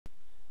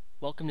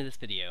Welcome to this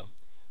video.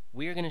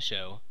 We are going to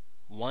show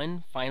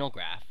one final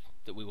graph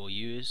that we will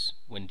use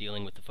when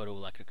dealing with the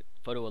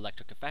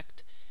photoelectric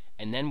effect,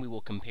 and then we will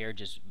compare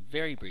just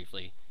very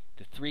briefly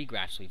the three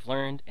graphs we've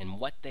learned and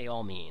what they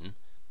all mean.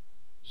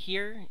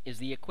 Here is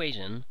the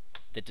equation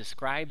that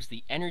describes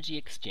the energy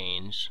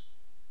exchange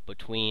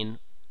between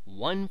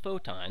one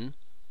photon,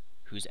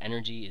 whose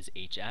energy is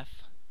hf,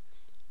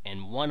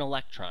 and one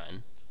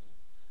electron.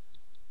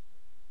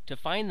 To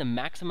find the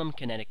maximum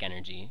kinetic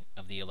energy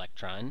of the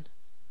electron,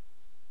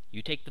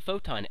 you take the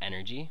photon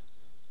energy,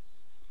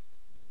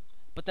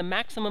 but the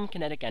maximum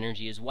kinetic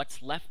energy is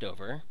what's left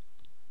over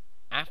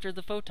after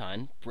the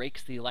photon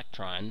breaks the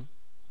electron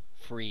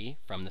free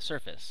from the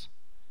surface.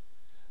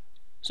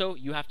 So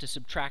you have to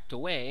subtract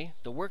away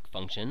the work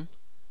function,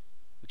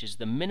 which is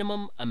the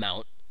minimum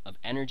amount of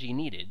energy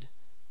needed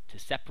to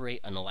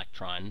separate an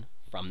electron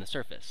from the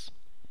surface.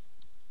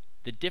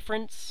 The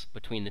difference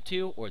between the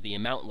two, or the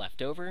amount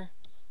left over,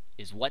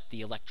 is what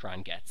the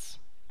electron gets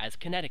as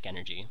kinetic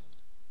energy.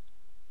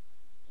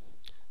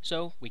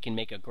 So we can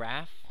make a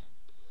graph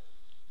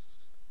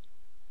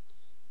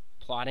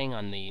plotting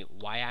on the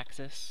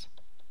y-axis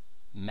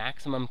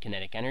maximum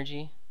kinetic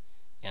energy,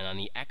 and on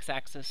the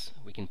x-axis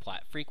we can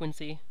plot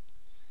frequency,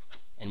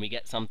 and we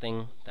get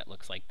something that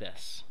looks like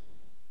this.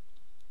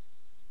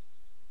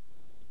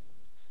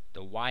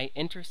 The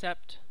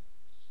y-intercept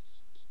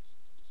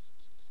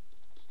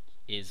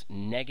is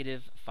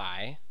negative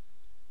phi,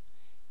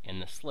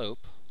 and the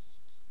slope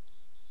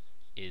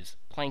is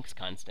Planck's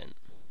constant.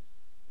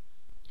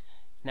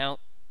 Now,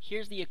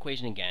 here's the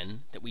equation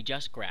again that we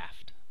just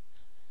graphed.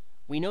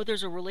 We know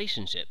there's a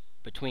relationship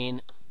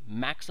between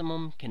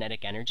maximum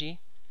kinetic energy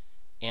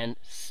and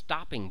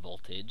stopping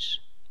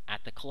voltage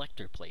at the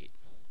collector plate.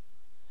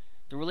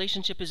 The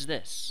relationship is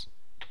this: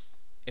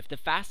 if the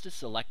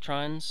fastest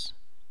electrons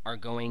are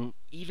going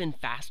even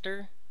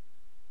faster,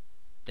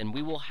 then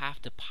we will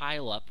have to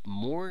pile up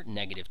more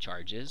negative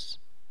charges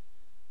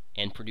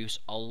and produce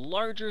a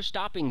larger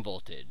stopping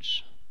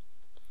voltage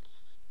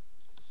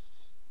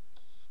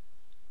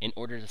in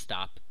order to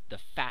stop the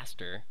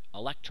faster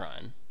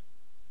electron.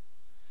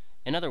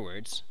 In other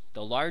words,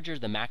 the larger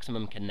the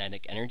maximum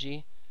kinetic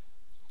energy,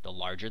 the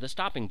larger the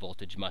stopping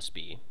voltage must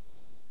be.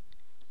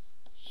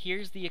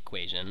 Here's the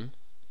equation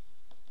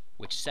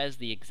which says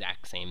the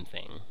exact same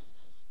thing.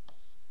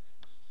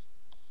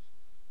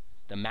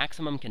 The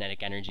maximum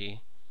kinetic energy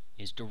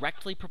is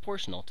directly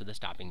proportional to the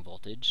stopping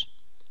voltage,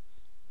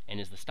 and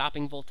is the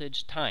stopping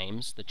voltage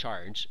times the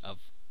charge of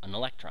an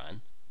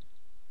electron.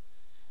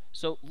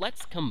 So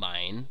let's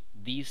combine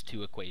these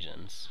two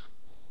equations.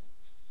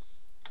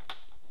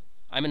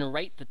 I'm going to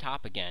write the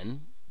top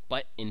again,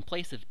 but in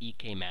place of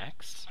Ek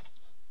max,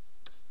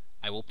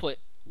 I will put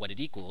what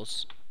it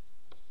equals: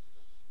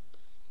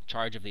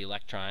 charge of the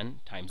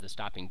electron times the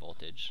stopping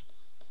voltage.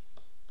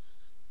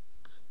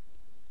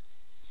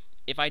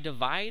 If I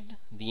divide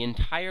the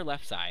entire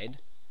left side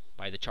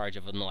by the charge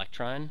of an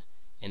electron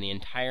and the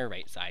entire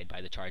right side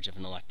by the charge of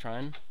an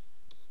electron,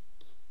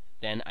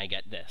 then I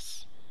get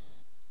this.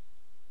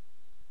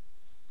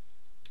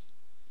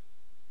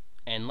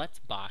 And let's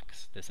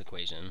box this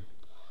equation.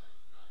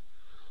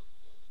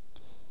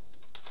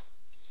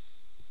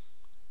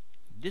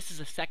 This is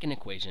a second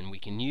equation we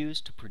can use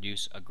to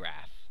produce a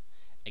graph.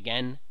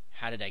 Again,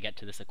 how did I get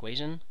to this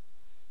equation?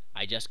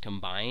 I just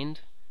combined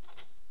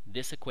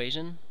this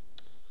equation,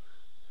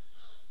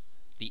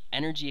 the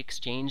energy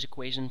exchange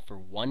equation for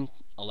one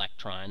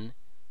electron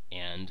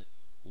and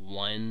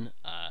one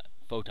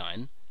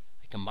photon.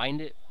 I combined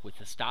it with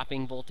the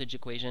stopping voltage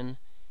equation,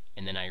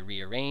 and then I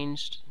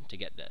rearranged to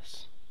get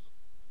this.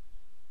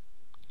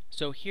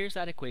 So here's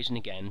that equation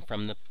again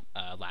from the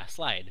last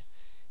slide.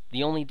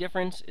 The only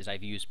difference is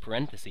I've used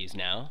parentheses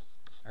now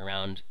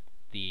around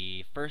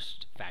the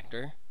first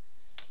factor,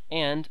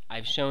 and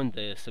I've shown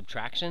the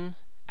subtraction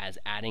as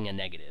adding a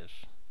negative.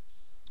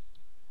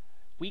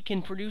 We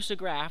can produce a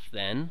graph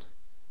then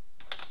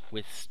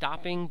with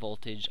stopping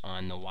voltage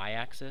on the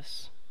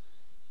y-axis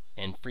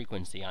and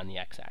frequency on the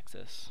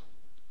x-axis.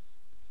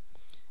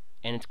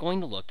 And it's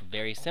going to look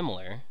very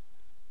similar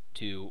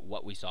to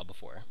what we saw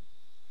before.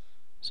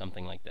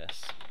 Something like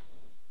this.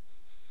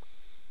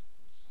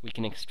 We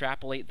can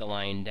extrapolate the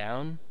line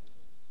down.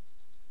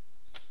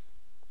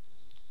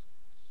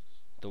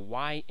 The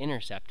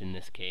y-intercept in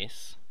this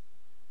case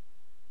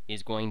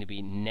is going to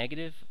be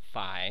negative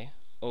phi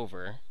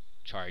over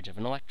charge of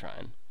an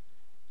electron.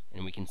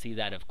 And we can see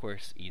that, of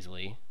course,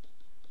 easily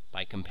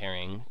by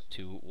comparing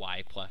to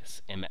y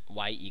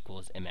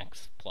equals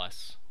mx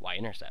plus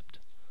y-intercept.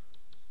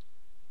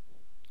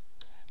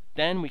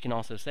 Then we can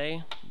also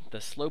say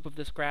the slope of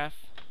this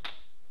graph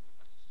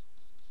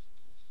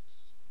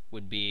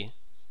would be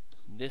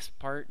this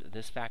part,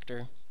 this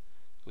factor,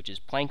 which is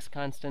Planck's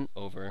constant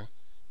over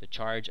the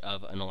charge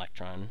of an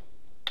electron.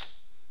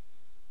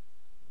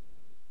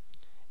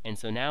 And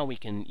so now we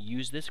can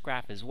use this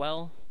graph as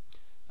well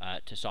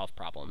to solve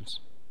problems.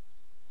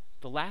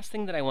 The last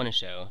thing that I want to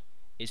show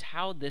is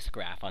how this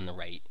graph on the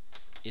right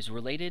is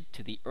related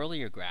to the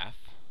earlier graph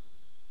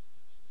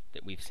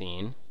that we've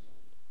seen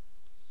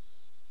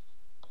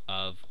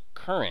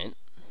current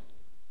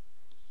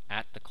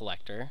at the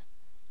collector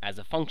as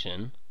a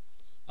function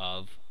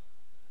of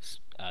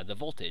the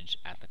voltage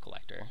at the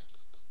collector.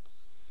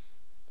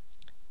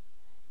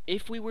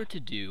 If we were to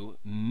do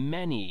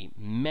many,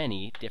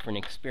 many different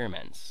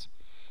experiments,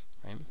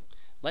 right?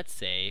 Let's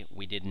say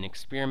we did an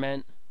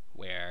experiment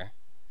where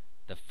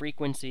the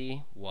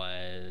frequency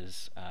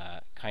was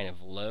kind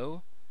of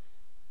low,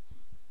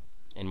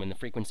 and when the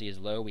frequency is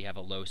low, we have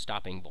a low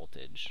stopping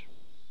voltage.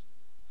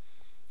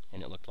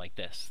 And it looked like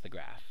this, the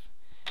graph.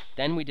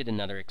 Then we did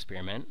another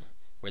experiment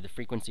where the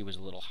frequency was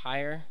a little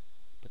higher,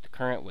 but the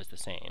current was the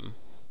same.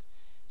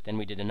 Then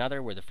we did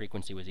another where the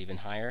frequency was even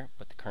higher,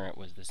 but the current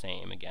was the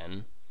same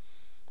again.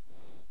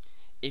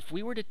 If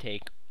we were to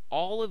take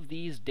all of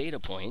these data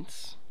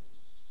points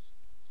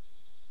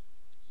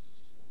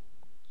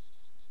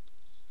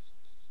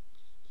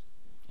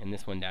and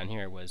this one down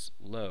here was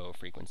low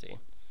frequency.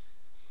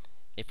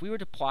 If we were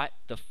to plot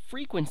the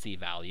frequency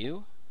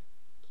value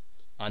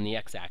on the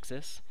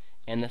x-axis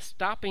and the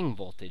stopping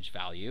voltage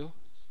value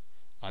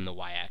on the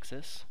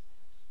y-axis,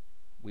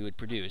 we would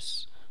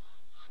produce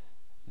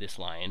this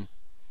line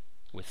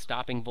with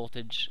stopping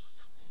voltage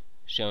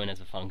shown as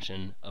a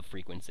function of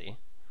frequency.